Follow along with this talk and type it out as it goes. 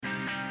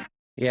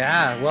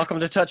Yeah, welcome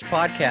to Touch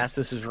Podcast.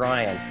 This is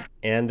Ryan.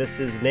 And this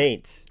is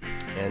Nate.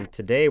 And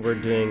today we're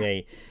doing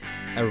a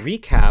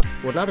recap,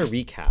 well, not a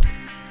recap,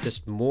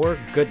 just more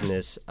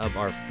goodness of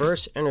our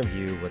first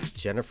interview with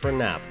Jennifer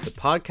Knapp, the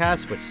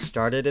podcast which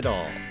started it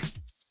all.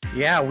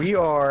 Yeah,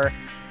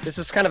 this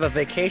is kind of a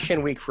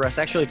vacation week for us.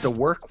 Actually, it's a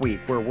work week.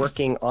 We're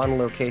working on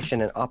location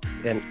in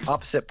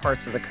opposite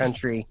parts of the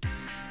country.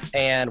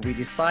 And we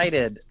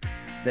decided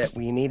that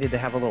we needed to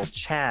have a little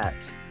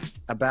chat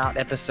about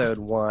episode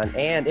 1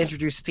 and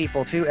introduce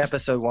people to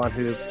episode 1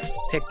 who've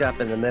picked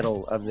up in the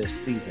middle of this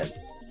season.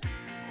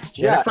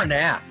 Jennifer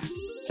Knapp.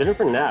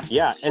 Jennifer Knapp,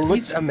 yeah. And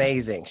she's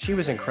amazing. She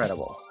was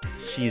incredible.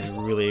 She's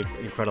really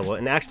incredible.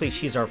 And actually,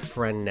 she's our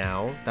friend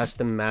now. That's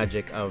the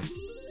magic of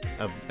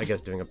I guess,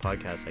 doing a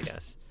podcast, I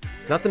guess.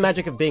 Not the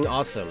magic of being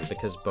awesome,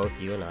 because both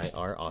you and I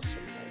are awesome.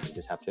 We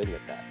just have to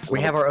admit that. We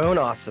have our own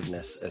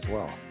awesomeness as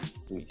well.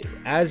 We do.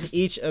 As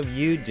each of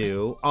you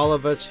do, all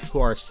of us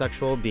who are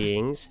sexual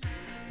beings,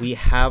 we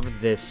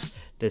have this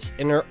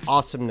inner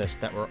awesomeness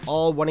that we're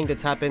all wanting to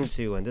tap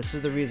into, and this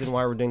is the reason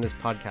why we're doing this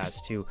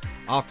podcast, to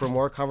offer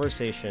more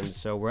conversations.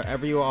 So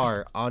wherever you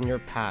are on your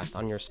path,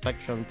 on your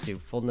spectrum to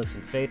fullness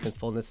in faith and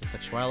fullness in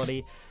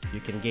sexuality, you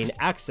can gain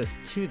access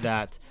to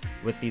that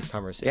with these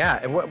conversations. Yeah,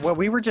 and what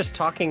we were just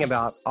talking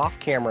about off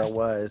camera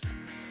was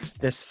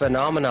this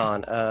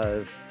phenomenon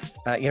of,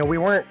 we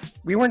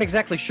weren't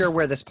exactly sure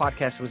where this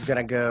podcast was going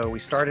to go. We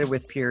started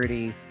with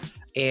purity,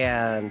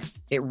 and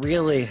it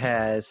really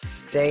has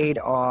stayed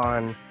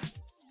on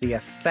the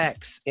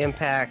effects,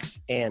 impacts,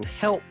 and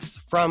helps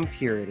from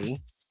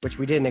purity, which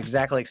we didn't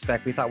exactly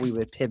expect. We thought we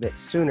would pivot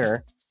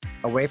sooner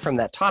away from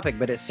that topic,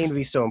 but it seemed to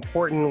be so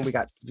important. We've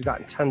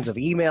gotten tons of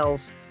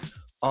emails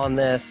on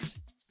this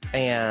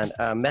and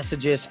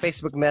messages,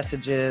 Facebook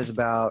messages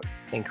about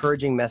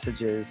encouraging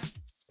messages.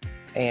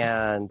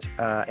 And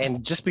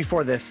just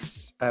before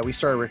this, we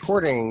started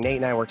recording, Nate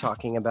and I were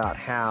talking about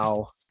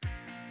how,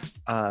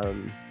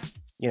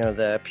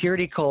 the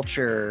purity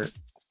culture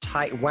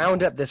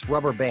wound up this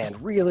rubber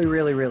band really,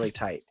 really, really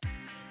tight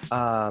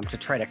to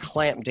try to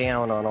clamp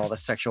down on all the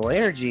sexual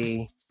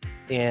energy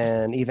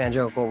in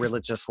evangelical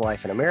religious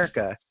life in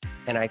America.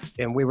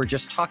 And we were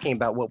just talking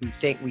about what we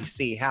think we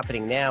see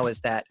happening now is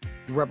that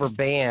rubber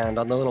band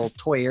on the little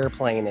toy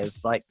airplane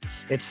is like,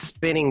 it's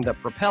spinning the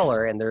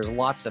propeller, and there's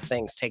lots of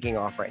things taking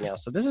off right now.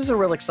 So this is a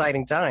real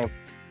exciting time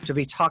to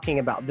be talking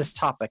about this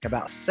topic,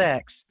 about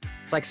sex.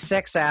 It's like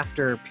sex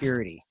after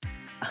purity.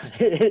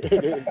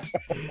 It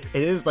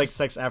is like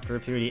sex after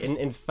purity. And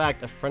in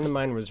fact, a friend of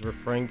mine was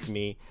referring to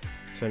me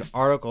to an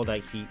article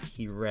that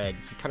he read.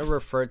 He kind of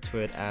referred to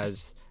it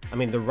as,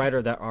 the writer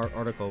of that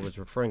article was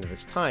referring to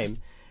this time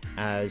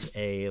as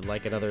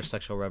like another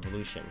sexual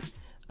revolution.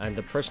 And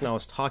the person I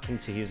was talking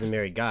to, he was a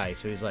married guy,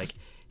 so he's like,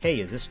 hey,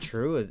 is this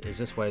true? Is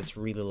this what it's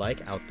really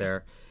like out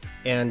there?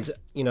 And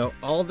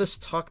all this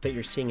talk that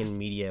you're seeing in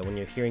media, when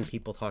you're hearing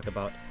people talk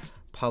about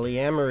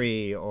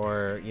polyamory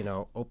or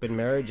open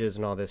marriages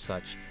and all this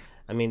such,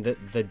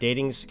 the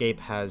dating scape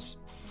has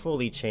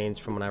fully changed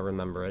from when I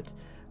remember it.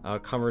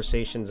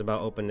 Conversations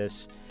about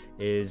openness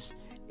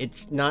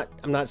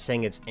I'm not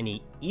saying it's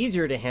any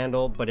easier to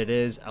handle, but it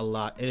is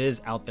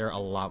out there a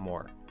lot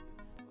more.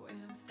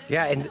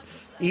 Yeah, and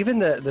even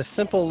the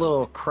simple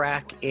little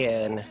crack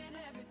in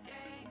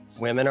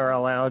women are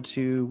allowed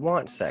to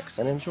want sex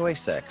and enjoy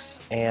sex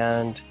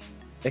and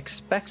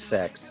expect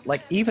sex.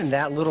 Like, even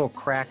that little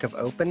crack of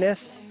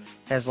openness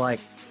has,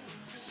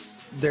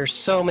 there's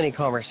so many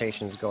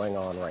conversations going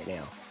on right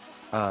now.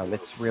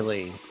 It's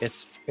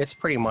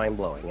pretty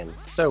mind-blowing. And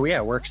so,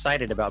 yeah, we're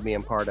excited about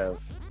being part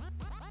of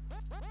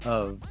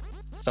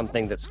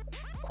something that's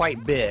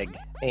quite big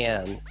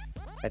and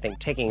I think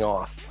taking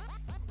off.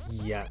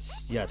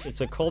 Yes,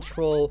 it's a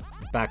cultural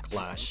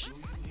backlash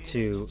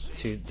to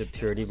the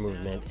purity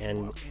movement,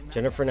 and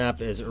Jennifer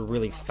Knapp is a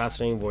really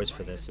fascinating voice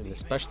for this, and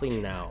especially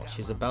now.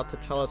 She's about to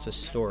tell us a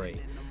story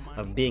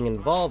of being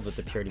involved with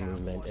the purity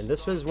movement, and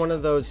this was one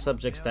of those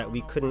subjects that we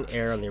couldn't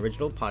air on the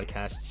original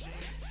podcasts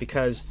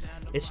because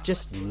it's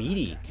just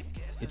meaty.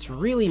 It's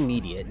really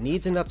meaty. It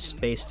needs enough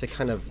space to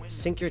kind of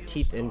sink your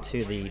teeth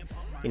into the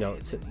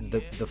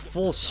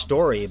full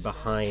story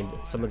behind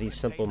some of these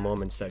simple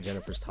moments that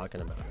Jennifer's talking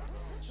about.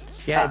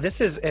 Yeah, this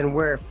is, and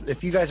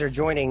if you guys are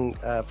joining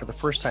for the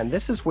first time,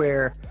 this is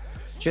where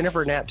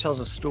Jennifer Knapp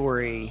tells a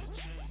story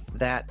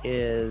that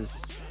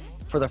is,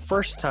 for the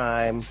first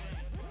time,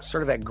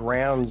 sort of at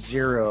ground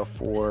zero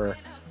for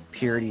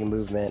purity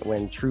movement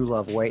when True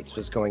Love Waits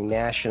was going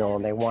national,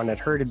 and they wanted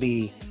her to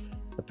be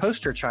the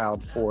poster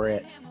child for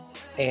it.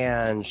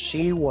 And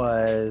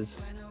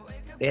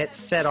it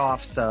set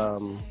off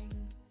some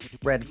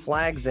red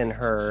flags in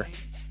her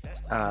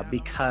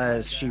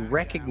because she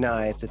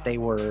recognized that they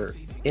were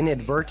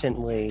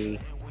inadvertently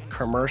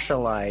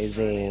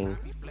commercializing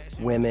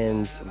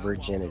women's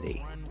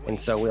virginity. And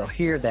so we'll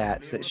hear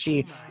that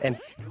she and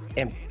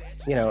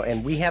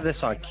we have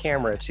this on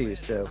camera too,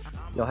 so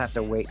you'll have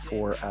to wait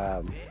for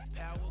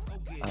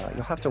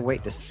You'll have to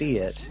wait to see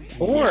it,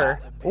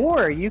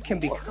 or you can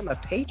become a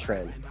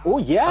patron. Oh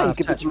yeah, you of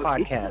can Touch become a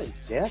Podcast.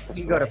 patron. Yes, that's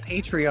You can go to right.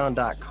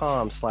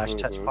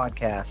 patreon.com/Touch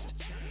Podcast,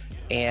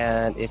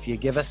 and if you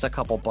give us a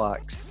couple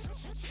bucks,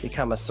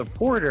 become a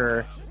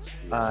supporter.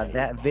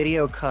 That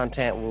video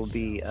content will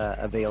be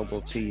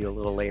available to you a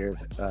little later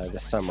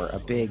this summer. A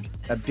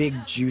big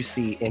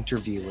juicy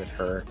interview with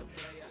her,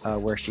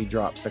 where she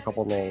drops a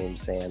couple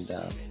names, and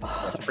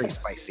it's pretty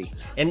spicy.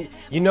 And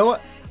you know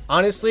what?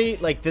 Honestly,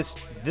 like this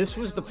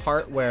was the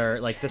part where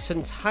like this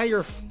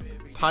entire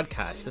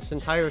podcast, this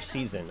entire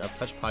season of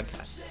Touch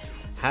Podcast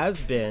has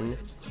been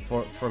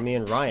for me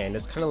and Ryan.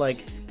 It's kind of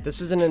like this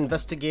is an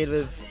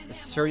investigative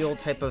serial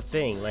type of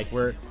thing. Like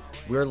we're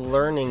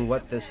learning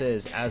what this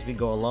is as we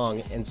go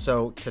along. And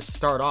so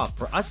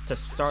for us to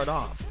start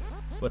off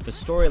with a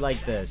story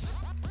like this,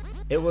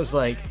 it was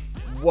like,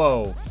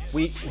 whoa,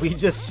 we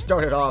just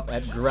started off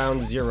at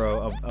ground zero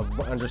of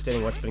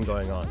understanding what's been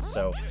going on.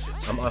 So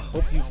I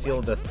hope you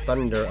feel the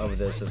thunder of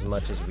this as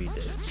much as we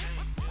did.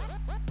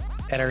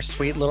 And our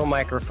sweet little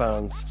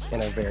microphones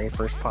in our very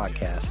first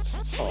podcast.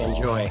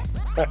 Enjoy.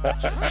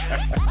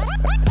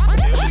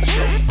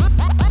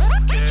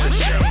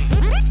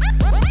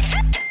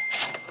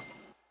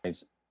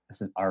 This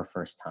is our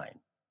first time.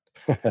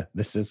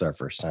 This is our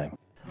first time.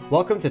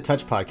 Welcome to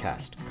Touch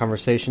Podcast,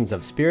 conversations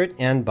of spirit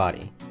and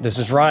body. This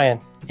is Ryan.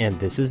 And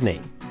this is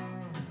Nate.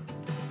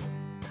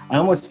 I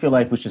almost feel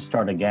like we should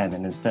start again,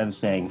 and instead of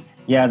saying,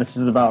 yeah, this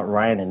is about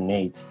Ryan and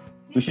Nate,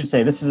 we should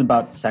say this is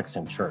about sex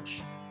and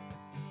church.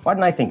 Why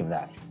didn't I think of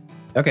that?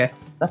 Okay,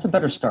 That's a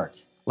better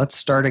start. let's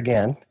start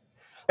again.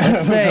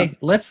 Let's say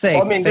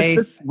Well, I mean,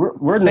 faith.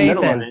 we're in the faith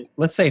middle of and it.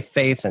 let's say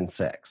faith and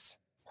sex.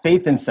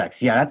 Faith and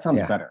sex. Yeah, that sounds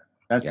Yeah. better.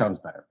 That Yeah. sounds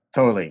better.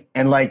 Totally.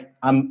 And like,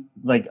 I'm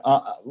like,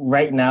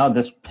 right now,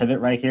 this pivot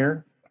right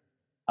here,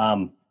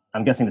 I'm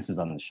guessing this is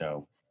on the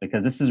show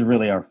because this is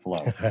really our flow.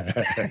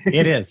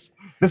 It is.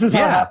 This is how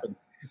it Yeah. happens.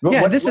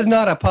 Yeah, this is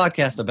not a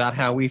podcast about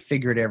how we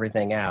figured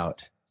everything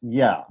out.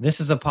 Yeah.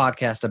 This is a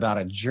podcast about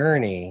a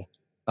journey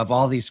of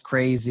all these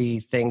crazy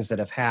things that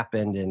have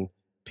happened and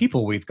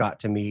people we've got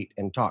to meet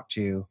and talk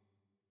to.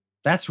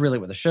 That's really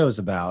what the show's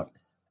about.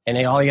 And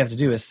all you have to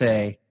do is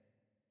say,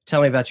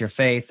 tell me about your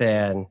faith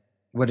and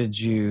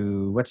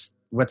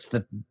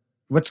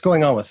what's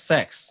going on with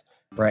sex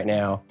right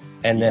now?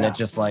 And then Yeah. it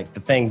just like the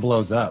thing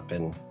blows up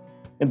and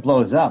It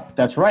blows up.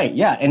 That's right.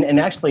 Yeah. And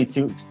actually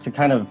to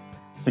kind of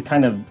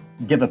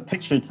give a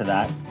picture to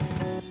that.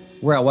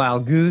 we're at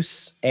Wild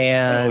Goose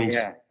and Oh,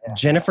 yeah.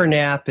 Jennifer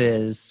Knapp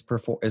is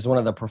one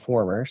of the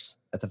performers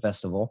at the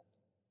festival.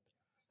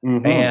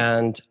 Mhm.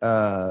 And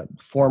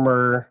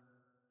former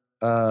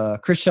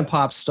Christian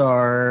pop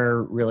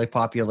star, really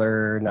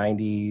popular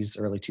 90s,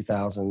 early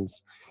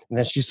 2000s. And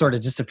then she sort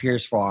of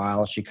disappears for a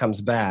while. She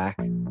comes back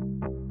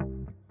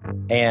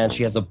and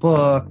she has a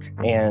book.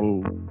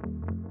 And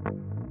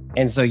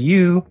so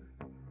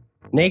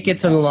Nate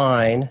gets in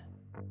line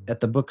at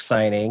the book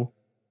signing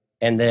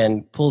and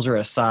then pulls her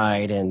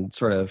aside and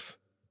sort of,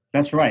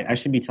 That's right. I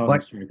should be telling What?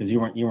 the story because you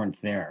weren't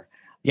there.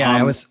 yeah, I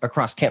Um, was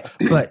across camp.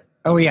 But,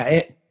 oh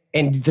yeah.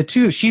 And the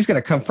two, she's going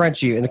to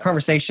confront you in the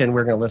conversation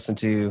we're going to listen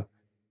to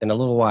in a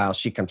little while.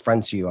 She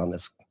confronts you on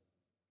this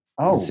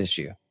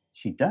issue.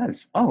 She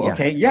does. Oh, Yeah.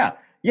 okay. Yeah.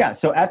 Yeah.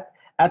 So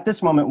at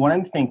this moment, what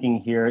I'm thinking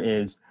here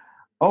is,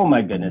 oh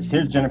my goodness,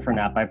 here's Jennifer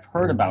Knapp. I've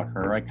heard about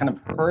her. I kind of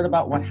heard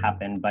about what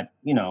happened, but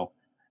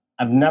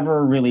I've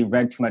never really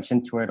read too much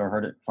into it or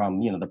heard it from,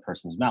 the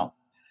person's mouth.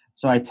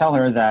 So I tell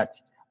her that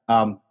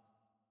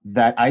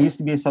that I used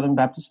to be a Southern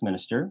Baptist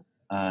minister.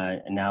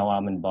 And now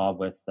I'm involved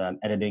with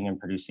editing and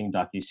producing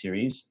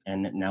docuseries.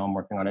 And now I'm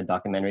working on a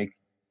documentary,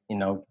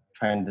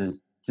 trying to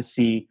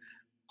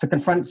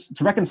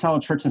reconcile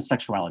church and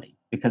sexuality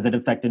because it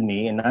affected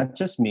me, and not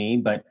just me,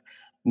 but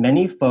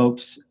many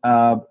folks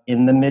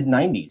in the mid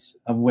 90s,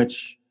 of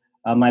which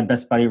my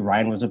best buddy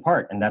Ryan was a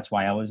part. And that's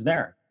why I was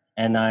there.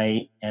 And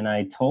I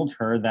told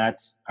her that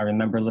I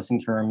remember listening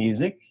to her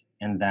music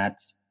and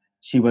that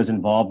she was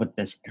involved with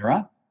this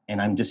era.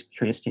 And I'm just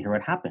curious to hear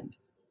what happened.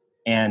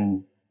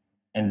 And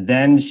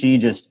then she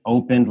just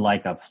opened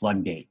like a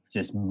floodgate,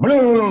 just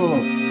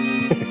boom.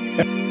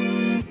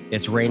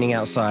 It's raining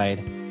outside,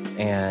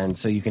 and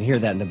so you can hear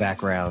that in the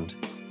background.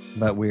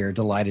 But we're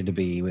delighted to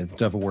be with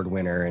Dove Award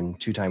winner and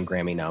two-time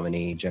Grammy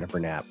nominee Jennifer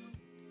Knapp.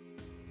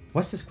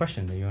 What's this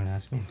question that you want to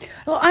ask me?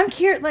 Well, I'm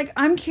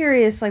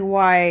curious,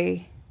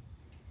 why,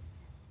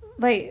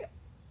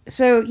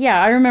 so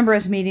yeah, I remember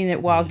us meeting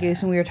at Wild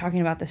Goose and we were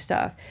talking about this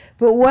stuff.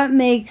 But what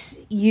makes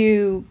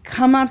you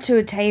come up to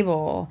a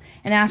table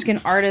and ask an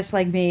artist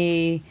like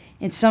me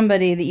and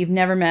somebody that you've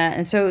never met?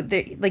 And so,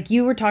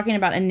 you were talking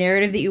about a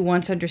narrative that you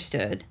once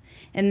understood,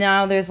 and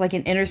now there's like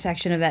an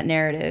intersection of that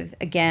narrative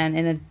again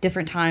in a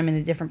different time in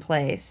a different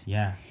place.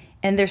 Yeah.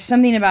 And there's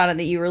something about it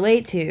that you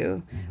relate to.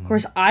 Mm-hmm. Of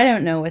course, I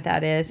don't know what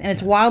that is, and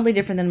it's wildly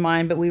different than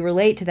mine, but we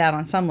relate to that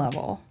on some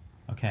level.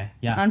 Okay.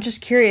 Yeah. I'm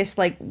just curious,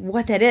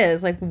 what that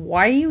is.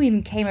 Why you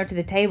even came up to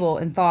the table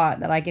and thought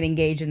that I could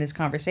engage in this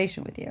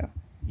conversation with you?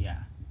 Yeah.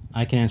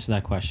 I can answer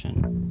that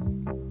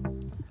question.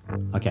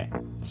 Okay.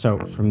 So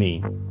for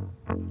me,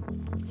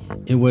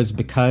 it was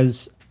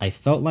because I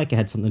felt like it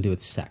had something to do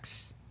with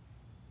sex.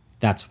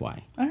 That's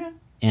why. Okay.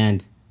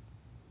 And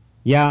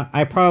yeah,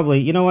 I probably,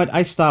 you know what?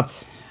 I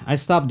stopped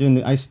doing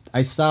the,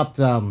 I stopped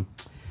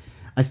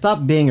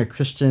being a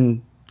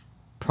Christian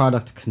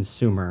product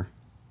consumer.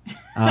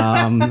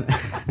 Right.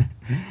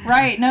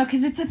 No,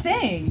 because it's a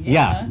thing.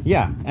 Yeah.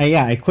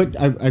 I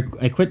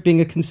quit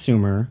being a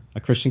consumer, a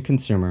Christian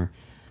consumer,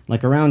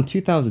 like around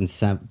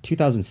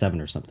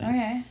 2007 or something.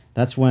 Okay.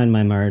 That's when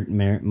my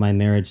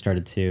marriage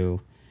started to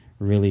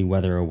really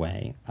weather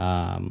away.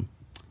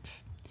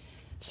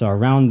 So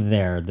around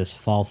there, this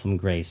fall from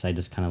grace, I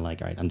just kind of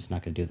like, all right, I'm just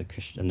not going to do the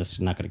Christian. I'm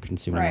just not going to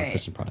consume any more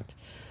Christian product.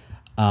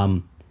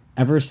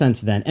 Ever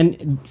since then,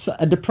 and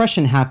a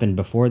depression happened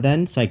before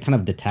then, so I kind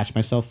of detached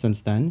myself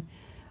since then.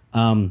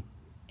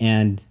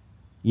 And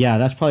yeah,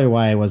 that's probably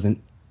why I wasn't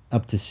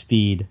up to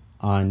speed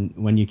on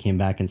when you came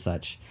back and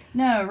such.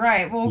 No,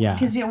 right. Well, Yeah.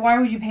 because why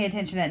would you pay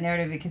attention to that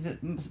narrative? Because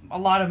a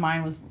lot of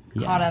mine was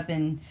caught Yeah. up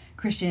in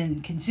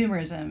Christian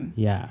consumerism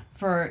Yeah,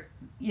 for,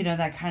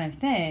 that kind of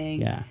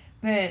thing. yeah,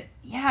 But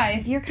yeah,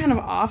 if you're kind of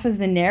off of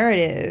the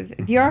narrative,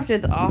 if you're off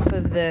of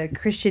the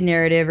Christian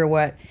narrative, or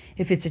what,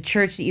 if it's a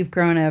church that you've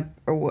grown up,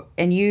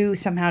 and you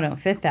somehow don't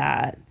fit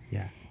that,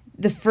 yeah.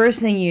 the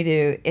first thing you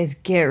do is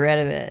get rid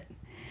of it.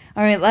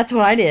 I mean, that's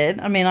what I did.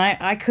 I mean,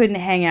 I couldn't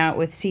hang out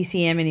with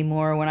CCM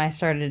anymore when I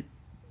started,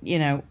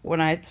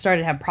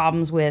 to have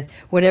problems with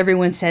what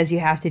everyone says you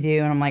have to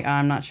do. And I'm like, oh,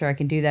 I'm not sure I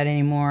can do that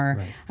anymore.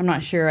 Right. I'm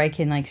not sure I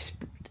can,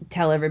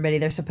 tell everybody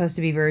they're supposed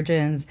to be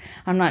virgins.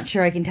 I'm not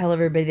sure I can tell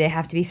everybody they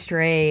have to be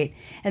straight.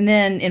 And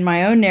then in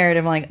my own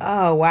narrative, I'm like,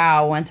 oh,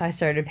 wow, once I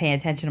started paying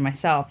attention to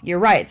myself, you're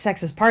right,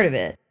 sex is part of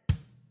it.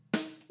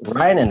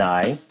 Ryan and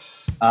I,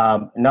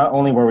 not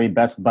only were we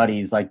best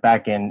buddies like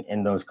back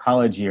in those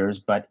college years,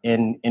 but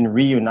in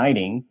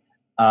reuniting,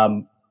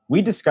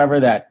 we discover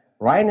that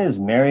Ryan is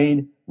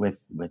married with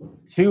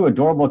two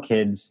adorable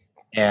kids,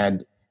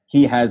 and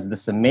he has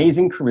this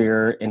amazing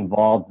career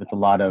involved with a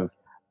lot of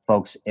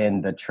folks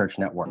in the church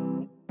network.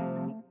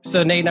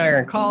 So Nate and I are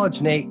in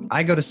college.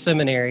 I go to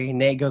seminary.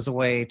 Nate goes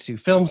away to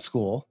film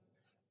school.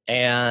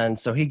 And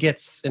so he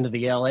gets into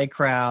the LA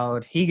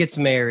crowd. He gets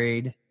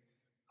married.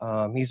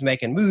 He's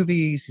making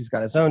movies. He's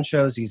got his own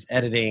shows. He's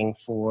editing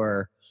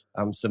for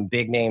some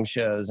big name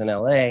shows in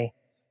LA.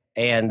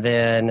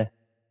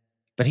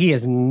 But he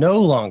is no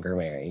longer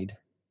married.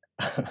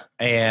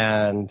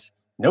 And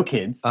no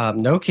kids.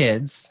 No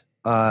kids.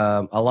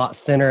 A lot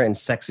thinner and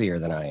sexier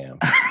than I am.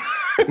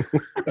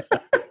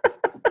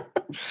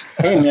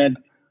 Hey man,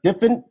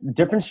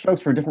 different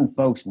strokes for different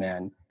folks,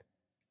 man.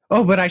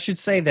 Oh, but I should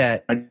say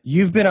that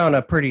you've been on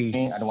a pretty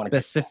I don't wanna-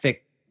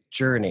 specific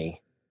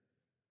journey.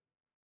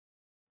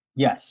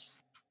 Yes.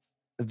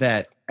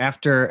 That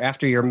after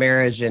your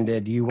marriage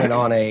ended, you went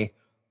on a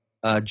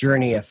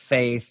journey of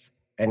faith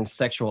and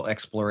sexual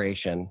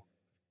exploration.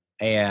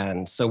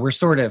 And so we're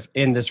sort of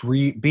in this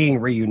being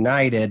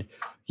reunited.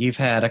 You've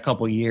had a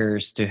couple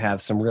years to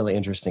have some really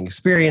interesting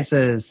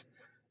experiences,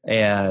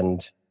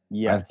 and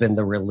Yes. I've been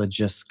the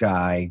religious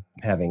guy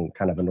having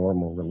kind of a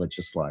normal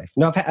religious life.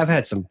 No, I've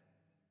had some.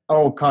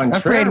 Oh,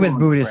 I've prayed with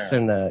contrary. Buddhists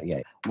in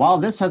the While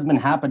this has been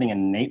happening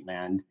in Nate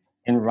land,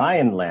 in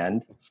Ryan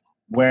land,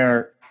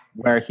 where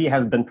he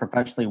has been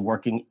professionally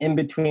working in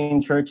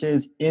between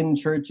churches, in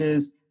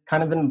churches,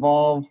 kind of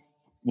involved,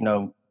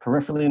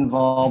 peripherally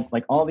involved,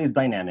 like all these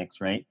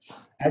dynamics, right?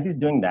 As he's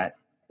doing that,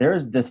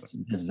 there's this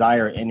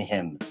desire in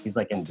him. He's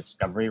like in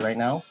discovery right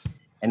now.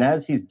 And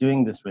as he's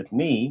doing this with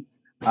me,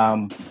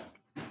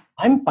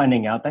 I'm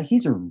finding out that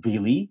he's a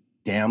really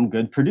damn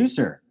good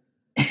producer.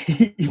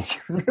 He's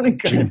really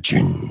good.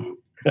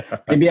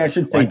 Maybe I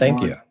should say Why,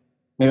 thank you.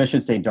 Maybe I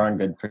should say darn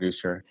good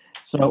producer.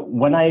 So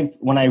when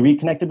I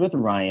reconnected with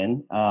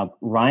Ryan,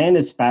 Ryan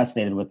is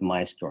fascinated with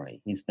my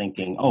story. He's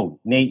thinking, oh,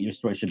 Nate, your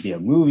story should be a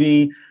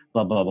movie,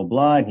 blah, blah, blah,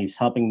 blah. And he's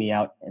helping me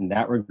out in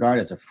that regard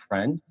as a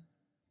friend.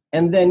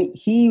 And then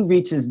he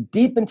reaches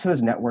deep into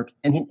his network,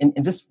 and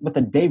just with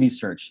a Davy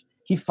search,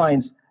 he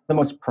finds the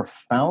most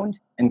profound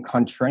and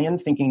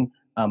contrarian thinking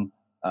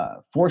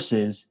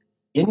forces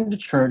in the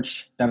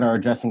church that are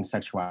addressing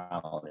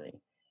sexuality.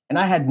 And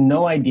I had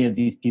no idea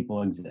these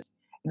people exist.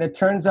 And it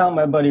turns out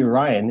my buddy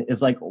Ryan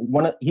is like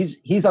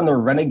he's on the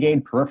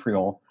renegade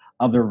peripheral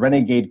of the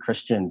renegade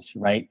Christians,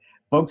 right?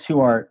 Folks who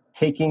are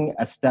taking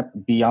a step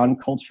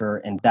beyond culture,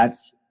 and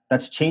that's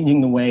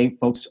changing the way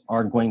folks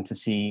are going to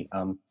see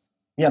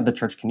the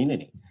church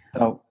community.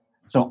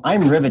 So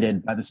I'm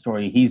riveted by the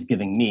story he's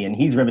giving me, and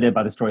he's riveted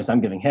by the stories I'm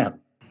giving him.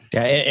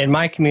 Yeah, in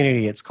my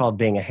community, it's called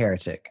being a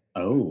heretic.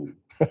 Oh.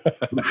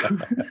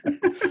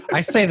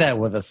 I say that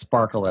with a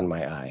sparkle in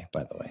my eye,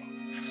 by the way.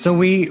 So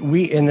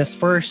we in this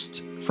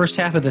first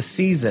half of the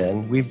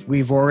season,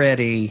 we've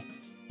already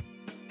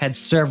had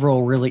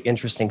several really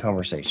interesting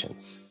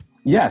conversations.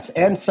 Yes,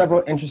 and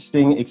several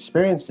interesting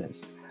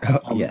experiences.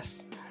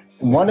 Yes.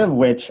 One of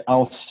which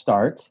I'll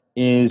start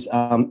is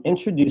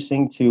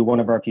introducing to one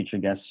of our future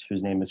guests,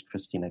 whose name is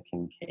Christina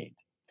Kincaid.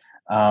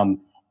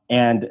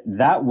 And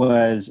that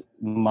was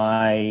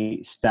my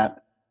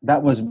step.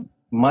 That was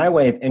my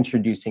way of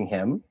introducing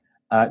him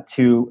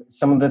to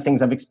some of the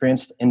things I've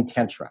experienced in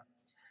Tantra.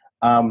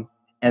 And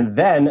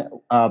then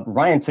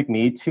Ryan took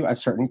me to a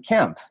certain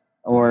camp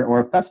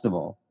or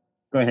festival.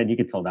 Go ahead, you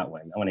can tell that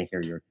one. I want to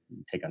hear your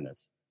take on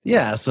this.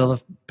 Yeah, so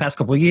the past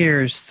couple of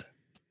years,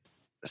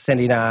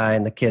 Cindy and I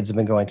and the kids have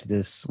been going to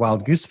this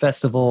Wild Goose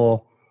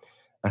Festival,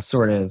 a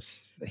sort of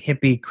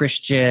hippie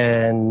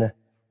Christian,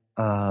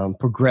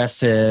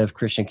 progressive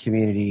Christian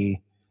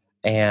community.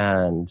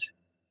 And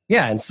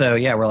so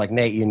we're like,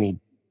 Nate, you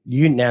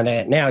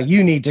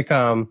need to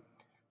come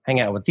hang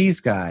out with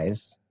these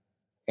guys.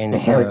 And the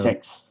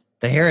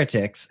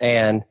heretics.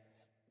 And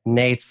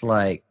Nate's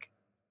like,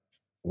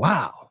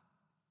 wow,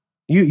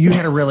 you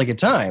had a really good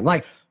time.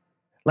 Like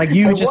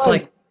you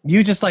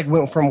just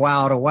went from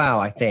wow to wow.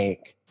 I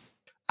think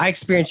I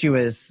experienced you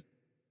as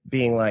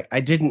being like,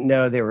 I didn't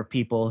know there were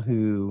people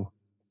who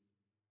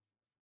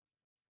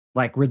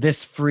like were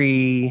this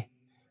free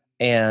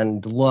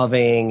and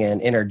loving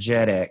and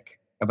energetic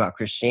about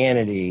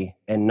Christianity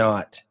and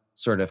not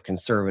sort of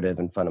conservative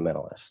and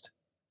fundamentalist.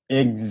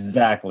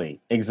 Exactly.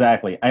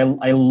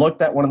 I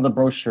looked at one of the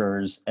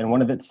brochures and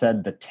one of it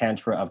said the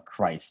Tantra of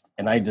Christ,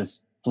 and I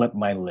just flipped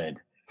my lid.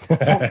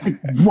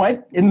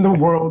 What in the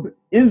world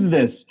is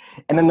this?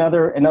 And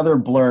another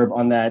blurb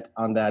on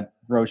that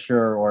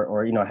brochure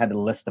or had a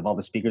list of all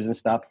the speakers and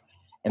stuff,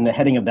 and the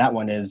heading of that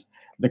one is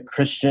 "The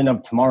Christian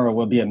of Tomorrow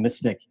Will Be a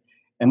Mystic."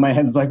 And my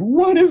head's like,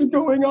 what is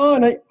going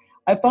on?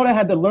 I thought I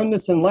had to learn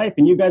this in life,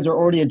 and you guys are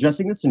already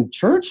addressing this in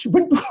church?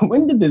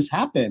 When did this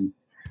happen?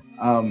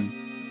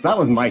 So that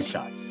was my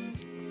shot.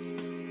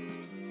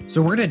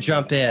 So we're going to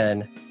jump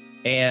in,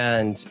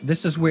 and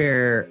this is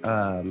where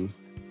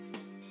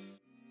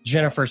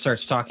Jennifer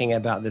starts talking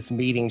about this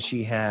meeting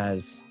she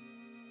has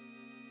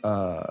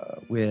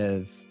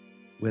with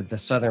the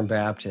Southern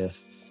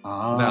Baptists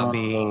about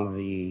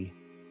being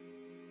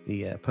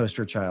the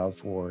poster child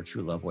for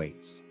True Love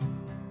Waits.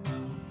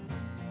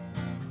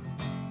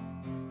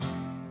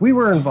 We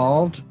were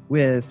involved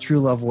with True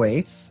Love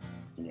Waits,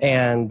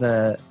 and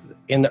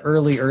in the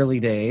early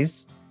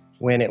days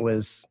when it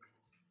was,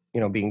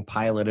 being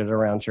piloted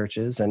around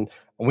churches, and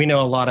we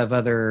know a lot of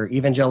other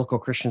evangelical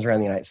Christians around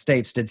the United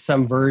States did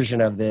some version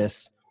of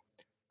this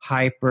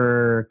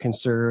hyper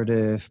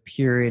conservative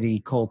purity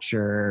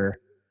culture,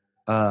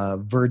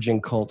 virgin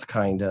cult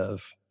kind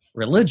of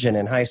religion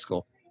in high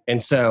school,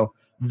 and so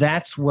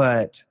that's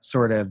what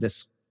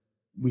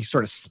we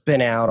sort of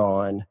spin out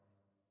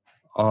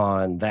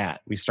on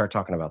that. We start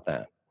talking about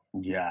that.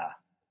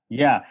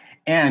 Yeah.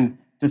 And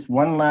just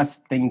one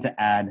last thing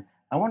to add.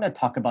 I want to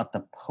talk about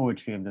the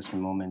poetry of this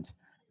moment,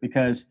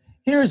 because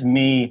here's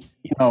me,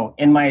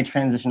 in my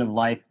transition of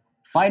life,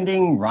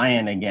 finding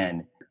Ryan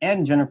again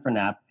and Jennifer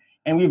Knapp.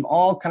 And we've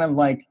all kind of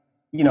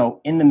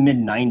in the mid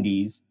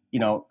 90s,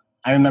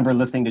 I remember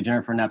listening to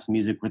Jennifer Knapp's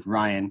music with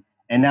Ryan,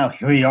 and now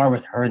here we are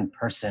with her in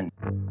person.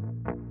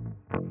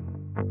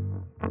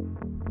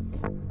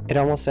 It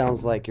almost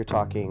sounds like you're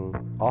talking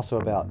also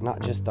about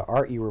not just the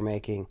art you were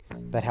making,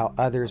 but how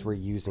others were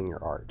using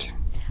your art.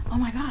 Oh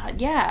my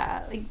God,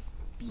 yeah.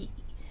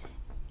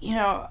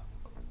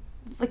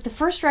 The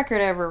first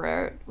record I ever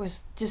wrote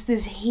was just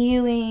this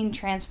healing,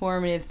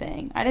 transformative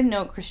thing. I didn't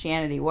know what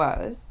Christianity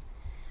was.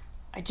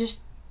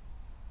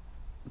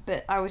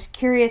 But I was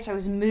curious, I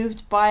was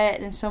moved by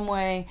it in some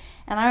way,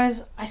 and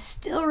I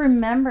still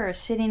remember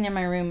sitting in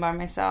my room by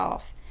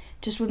myself,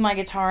 just with my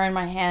guitar in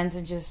my hands,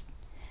 and just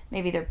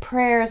maybe they're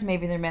prayers,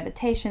 maybe they're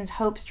meditations,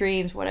 hopes,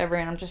 dreams, whatever,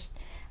 and I'm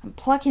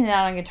plucking it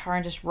out on guitar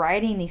and just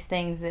writing these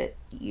things that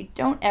you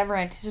don't ever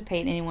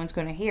anticipate anyone's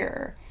going to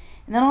hear.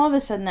 And then all of a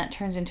sudden that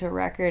turns into a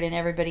record and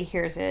everybody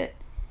hears it.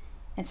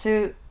 And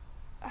so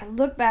I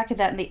look back at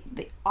that, and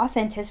the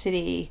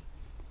authenticity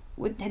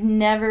had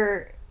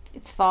never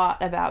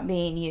thought about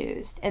being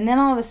used. And then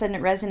all of a sudden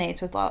it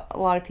resonates with a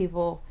lot of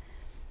people.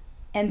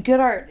 And good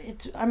art,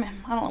 I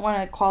don't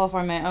want to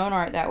qualify my own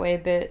art that way,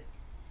 but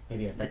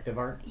maybe effective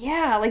art?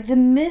 Yeah, like the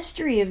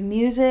mystery of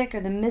music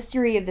or the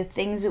mystery of the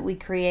things that we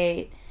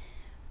create.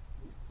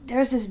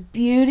 There's this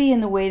beauty in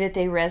the way that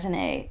they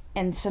resonate,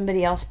 and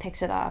somebody else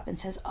picks it up and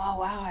says, oh,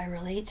 wow, I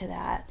relate to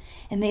that.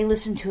 And they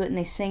listen to it and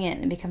they sing it,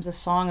 and it becomes a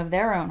song of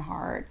their own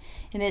heart.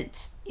 And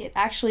it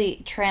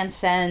actually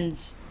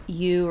transcends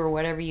you or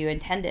whatever you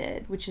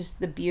intended, which is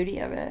the beauty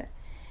of it.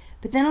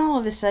 But then all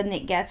of a sudden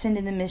it gets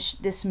into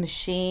this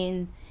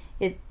machine.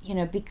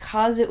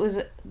 Because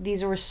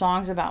these were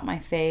songs about my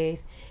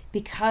faith,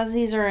 because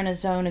these are in a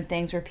zone of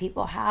things where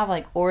people have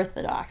like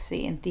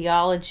orthodoxy and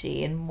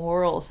theology and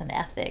morals and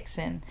ethics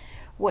and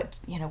what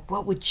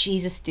would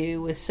Jesus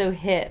do was so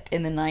hip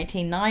in the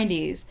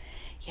 1990s.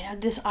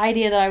 This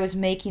idea that I was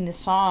making the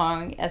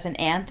song as an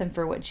anthem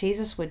for what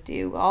Jesus would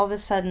do all of a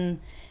sudden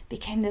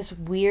became this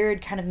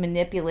weird kind of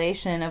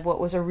manipulation of what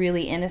was a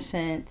really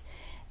innocent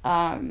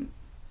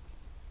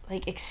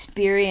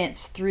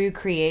experience through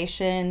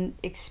creation,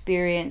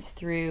 experience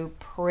through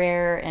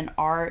prayer and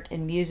art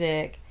and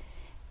music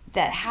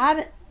that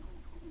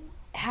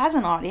has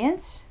an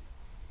audience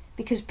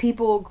because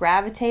people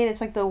gravitate.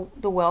 It's like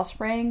the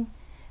wellspring,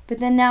 But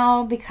then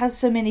now, because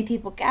so many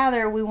people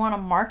gather, we want to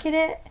market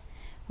it.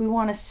 We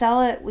want to sell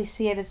it. We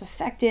see it as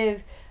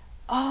effective.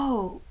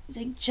 Oh,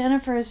 like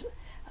Jennifer's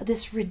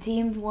this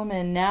redeemed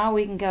woman. Now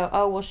we can go,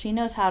 oh, well, she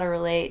knows how to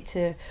relate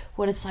to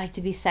what it's like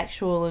to be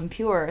sexual and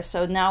pure.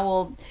 So now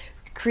we'll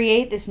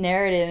create this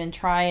narrative and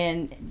try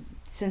and,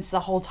 since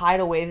the whole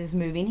tidal wave is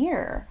moving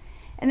here.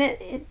 And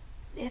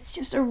it's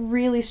just a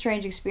really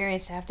strange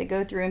experience to have to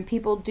go through. And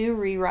people do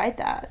rewrite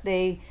that.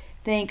 They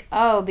think,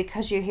 oh,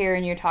 because you're here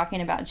and you're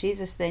talking about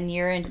Jesus, then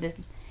you're into this.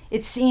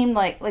 It seemed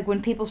like when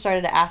people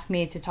started to ask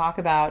me to talk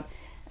about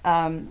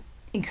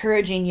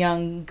encouraging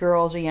young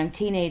girls or young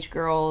teenage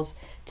girls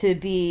to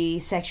be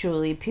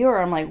sexually pure,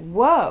 I'm like,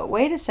 whoa,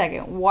 wait a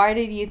second. Why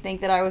did you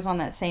think that I was on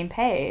that same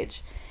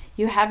page?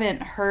 You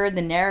haven't heard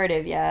the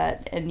narrative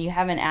yet, and you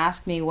haven't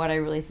asked me what I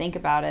really think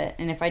about it.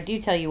 And if I do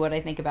tell you what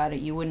I think about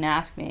it, you wouldn't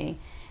ask me.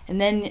 And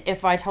then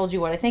if I told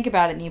you what I think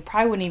about it, then you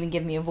probably wouldn't even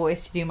give me a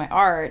voice to do my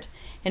art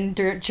and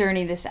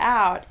journey this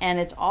out. And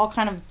it's all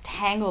kind of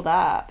tangled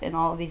up in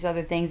all of these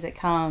other things that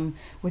come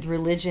with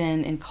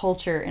religion and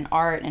culture and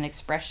art and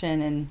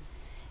expression. And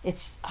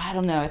it's, I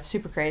don't know, it's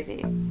super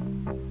crazy.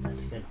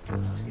 That's good.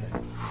 That's good.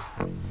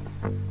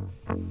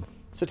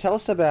 So tell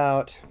us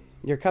about,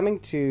 you're coming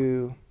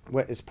to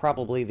what is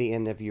probably the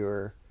end of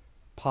your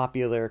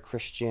popular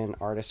Christian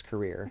artist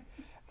career.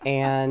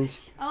 And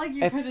I like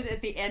you put it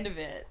at the end of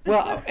it.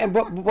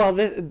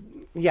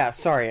 Yeah,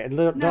 sorry.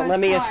 Don't let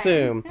me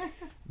assume.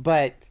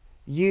 But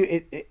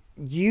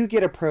you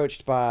get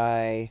approached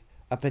by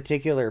a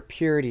particular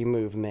purity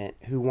movement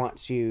who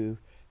wants you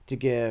to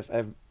give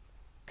a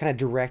kind of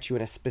direct you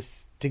in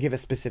to give a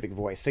specific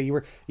voice. So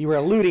you were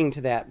alluding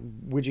to that.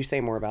 Would you say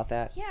more about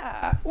that?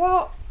 Yeah.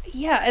 Well,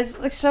 yeah. As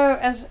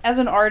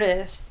an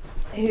artist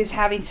who's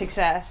having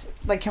success,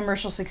 like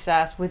commercial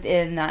success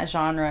within that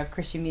genre of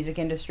Christian music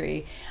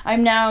industry,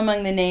 I'm now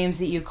among the names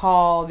that you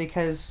call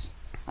because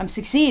I'm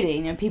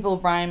succeeding, and people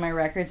buy my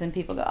records and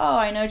people go, oh,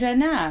 I know Jen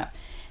Knapp.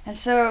 And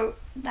so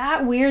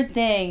that weird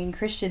thing in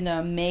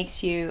Christendom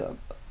makes you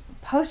a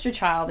poster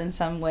child in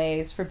some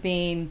ways for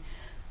being,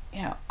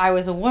 you know, I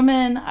was a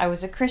woman, I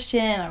was a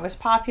Christian, I was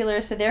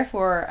popular, so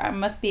therefore I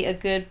must be a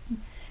good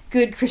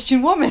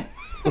Christian woman.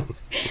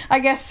 I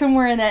guess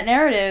somewhere in that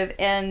narrative.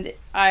 And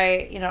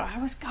I think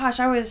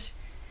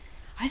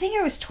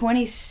I was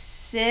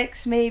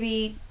 26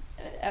 maybe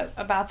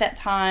about that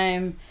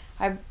time.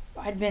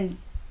 I'd been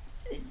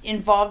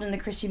involved in the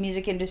Christian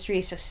music industry,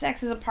 so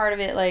sex is a part of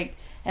it,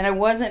 and I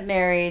wasn't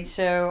married,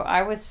 so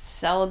I was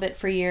celibate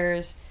for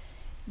years.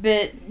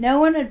 But no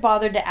one had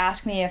bothered to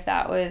ask me if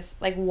that was,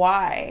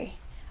 why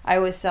I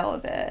was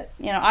celibate.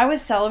 You know, I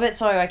was celibate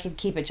so I could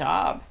keep a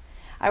job.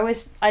 I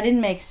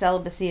didn't make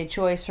celibacy a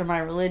choice for my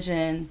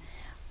religion.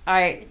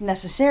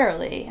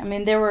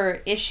 There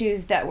were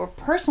issues that were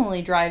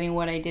personally driving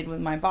what I did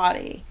with my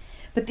body.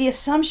 But the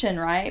assumption,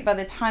 right, by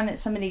the time that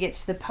somebody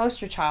gets the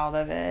poster child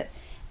of it,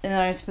 and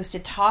that I'm supposed to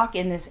talk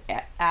in this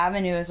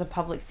avenue as a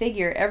public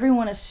figure,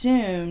 everyone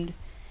assumed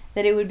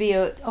that it would be,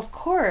 of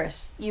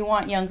course, you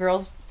want young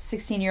girls,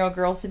 16-year-old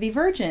girls, to be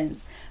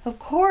virgins. Of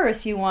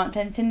course, you want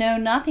them to know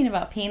nothing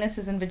about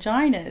penises and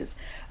vaginas.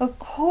 Of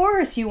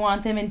course, you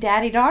want them in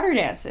daddy-daughter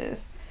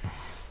dances.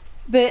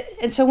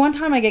 And so one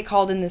time I get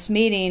called in this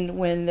meeting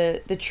when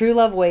the True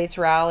Love Waits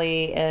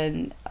rally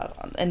and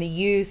the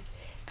youth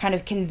kind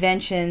of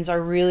conventions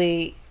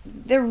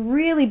they're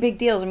really big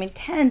deals.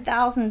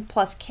 10,000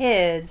 plus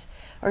kids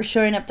are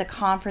showing up to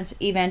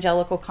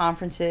evangelical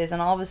conferences,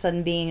 and all of a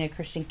sudden being a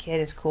Christian kid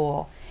is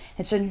cool.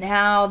 And so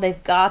now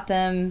they've got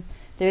them,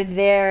 they're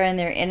there and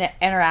they're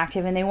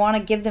interactive, and they want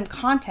to give them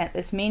content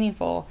that's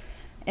meaningful.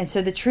 And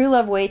so the True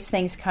Love Waits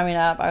thing's coming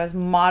up. I was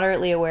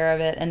moderately aware of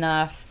it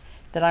enough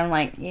that I'm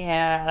like,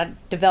 yeah, I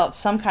developed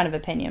some kind of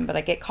opinion. But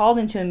I get called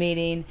into a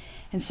meeting,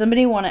 and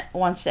somebody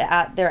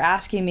they're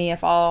asking me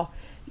if I'll,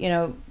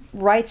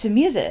 write some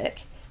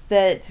music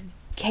that's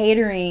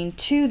catering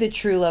to the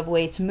True Love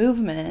Waits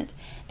movement,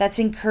 that's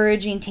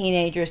encouraging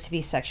teenagers to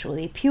be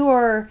sexually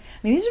pure.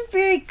 These are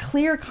very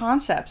clear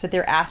concepts that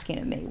they're asking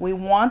of me. We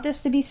want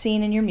this to be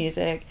seen in your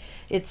music.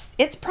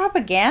 It's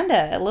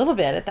propaganda a little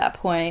bit at that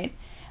point.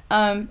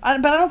 But I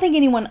don't think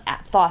anyone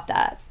thought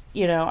that.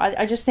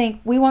 I just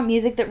think we want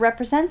music that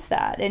represents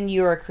that. And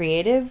you're a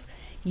creative.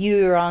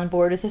 You're on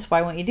board with this.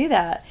 Why won't you do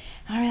that?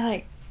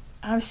 And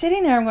I'm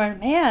sitting there, I'm going,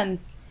 man,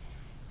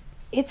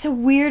 it's a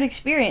weird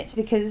experience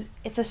because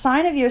it's a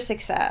sign of your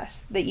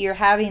success that you're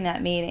having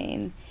that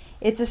meeting.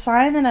 It's a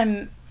sign that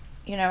I'm,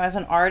 as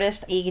an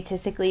artist,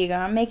 egotistically,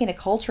 I'm making a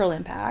cultural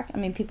impact.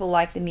 People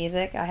like the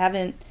music. I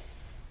haven't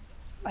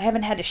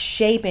had to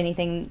shape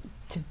anything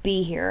to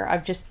be here.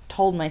 I've just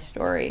told my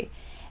story.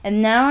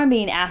 And now I'm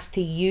being asked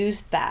to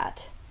use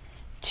that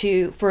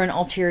for an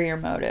ulterior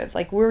motive.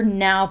 We're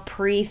now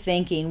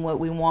pre-thinking what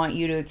we want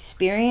you to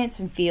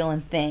experience and feel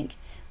and think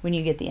when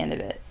you get the end of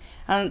it.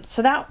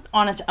 So that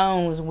on its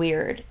own was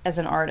weird as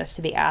an artist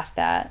to be asked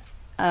that.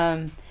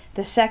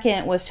 The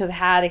second was to have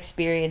had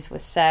experience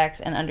with sex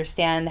and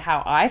understand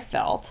how I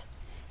felt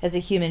as a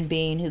human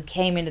being who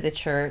came into the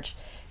church,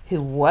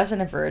 who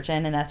wasn't a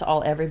virgin, and that's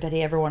all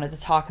everybody ever wanted to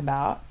talk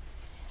about.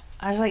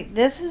 I was like,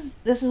 this is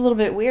a little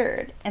bit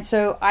weird. And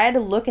so I had to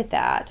look at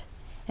that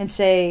and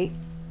say,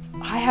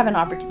 I have an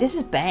opportunity. This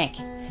is bank.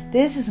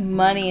 This is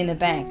money in the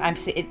bank.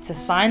 It's a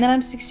sign that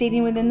I'm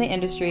succeeding within the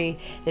industry,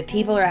 that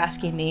people are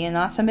asking me and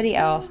not somebody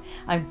else.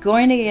 I'm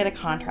going to get a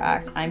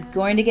contract. I'm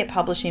going to get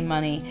publishing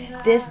money.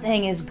 This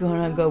thing is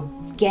going to go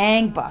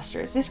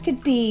gangbusters. This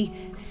could be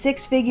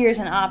 6 figures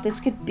and up. This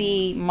could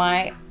be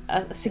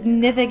a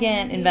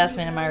significant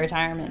investment in my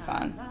retirement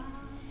fund.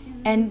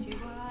 And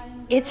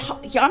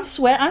I'm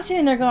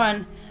sitting there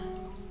going,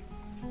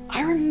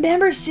 I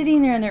remember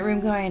sitting there in that room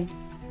going,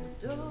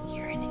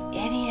 you're an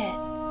idiot.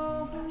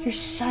 You're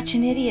such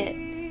an idiot.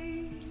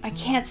 I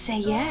can't say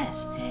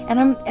yes.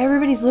 And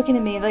everybody's looking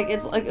at me like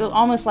it's like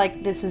almost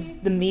like this is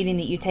the meeting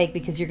that you take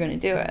because you're going to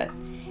do it.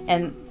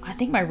 And I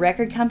think my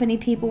record company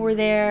people were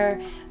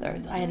there.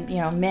 I had,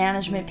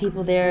 management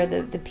people there.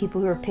 The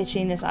people who were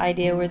pitching this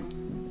idea were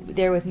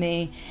there with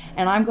me.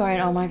 And I'm going,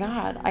 oh my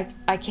God,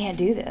 I can't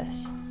do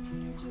this.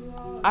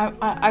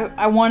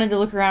 I wanted to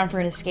look around for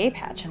an escape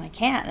hatch, and I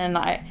can't. And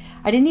I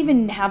didn't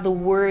even have the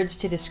words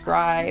to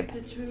describe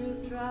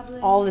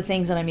all the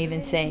things that I'm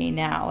even saying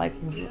now. Like,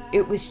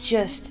 it was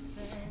just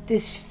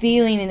this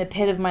feeling in the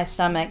pit of my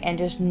stomach, and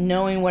just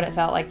knowing what it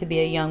felt like to be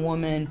a young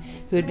woman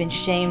who had been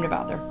shamed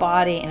about their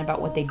body and about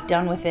what they'd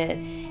done with it,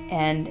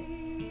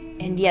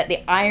 and yet the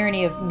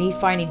irony of me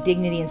finding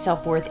dignity and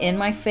self-worth in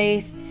my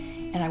faith,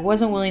 and I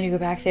wasn't willing to go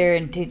back there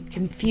and to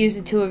confuse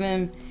the two of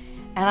them.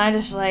 And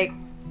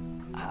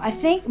I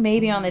think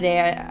maybe on the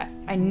day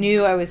I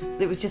knew it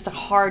was just a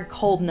hard,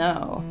 cold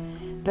no.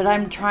 But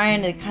I'm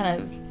trying to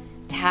kind of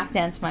tap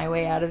dance my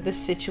way out of this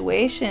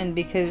situation,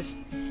 because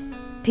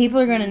people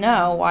are going to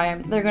know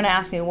why. They're going to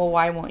ask me, well,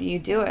 why won't you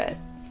do it?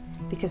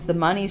 Because the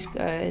money's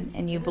good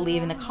and you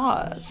believe in the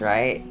cause,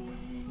 right?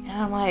 And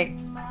I'm like,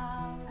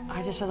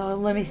 I just said, oh,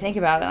 let me think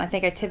about it. And I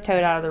think I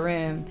tiptoed out of the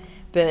room.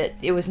 But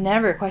it was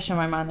never a question in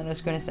my mind that I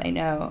was going to say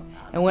no.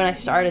 And when I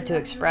started to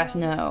express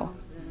no,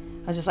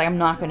 I was just like, I'm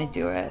not going to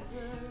do it.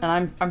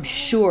 And I'm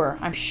sure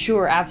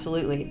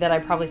absolutely that I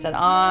probably said,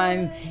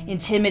 I'm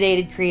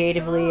intimidated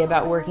creatively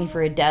about working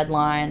for a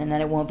deadline, and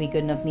that it won't be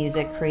good enough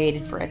music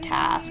created for a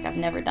task. I've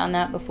never done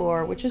that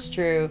before, which is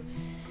true.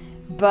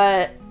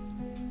 But,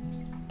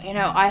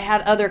 I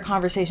had other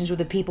conversations with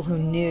the people who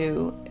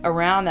knew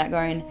around that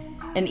going,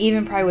 and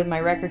even probably with my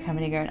record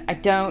company going, I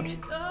don't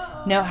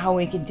know how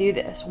we can do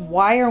this.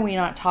 Why are we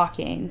not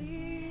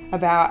talking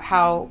about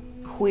how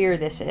queer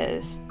this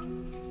is?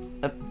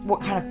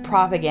 What kind of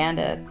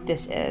propaganda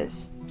this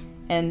is,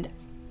 and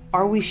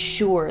are we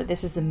sure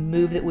this is the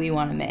move that we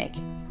want to make?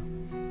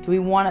 Do we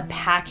want to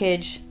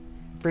package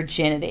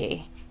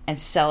virginity and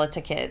sell it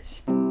to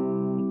kids?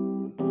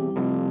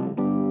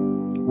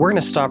 We're going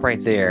to stop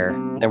right there,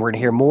 and we're going to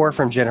hear more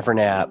from Jennifer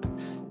Knapp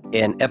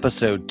in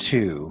episode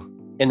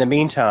 2. In the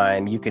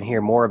meantime, you can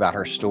hear more about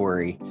her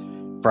story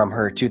from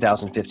her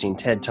 2015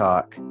 TED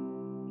Talk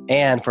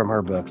and from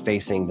her book,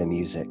 Facing the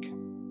Music.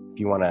 If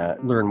you want to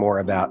learn more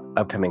about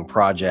upcoming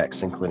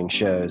projects, including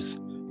shows,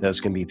 those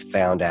can be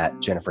found at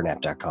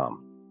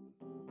jenniferknapp.com.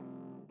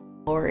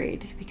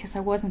 Worried because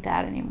I wasn't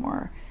that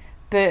anymore.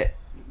 But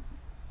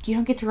you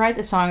don't get to write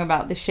the song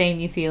about the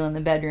shame you feel in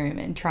the bedroom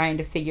and trying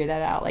to figure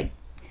that out. Like,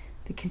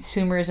 the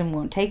consumerism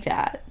won't take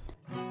that.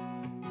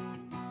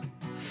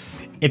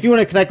 If you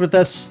want to connect with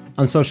us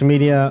on social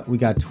media, we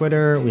got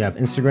Twitter, we have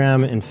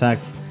Instagram. In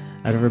fact,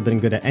 I've never been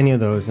good at any of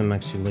those. I'm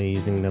actually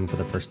using them for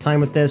the first time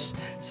with this.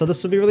 So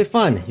this will be really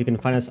fun. You can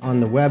find us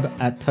on the web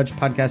at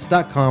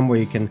touchpodcast.com, where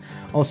you can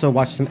also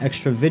watch some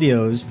extra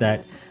videos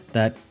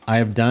that I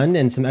have done,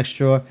 and some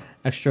extra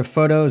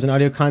photos and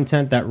audio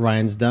content that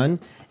Ryan's done,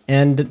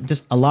 and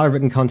just a lot of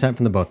written content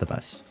from the both of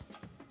us.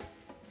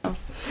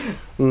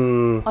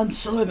 And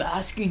so I'm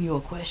asking you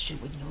a question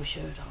with no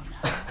shirt on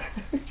now.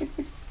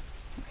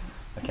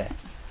 Okay.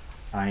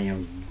 I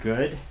am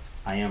good.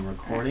 I am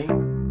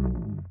recording.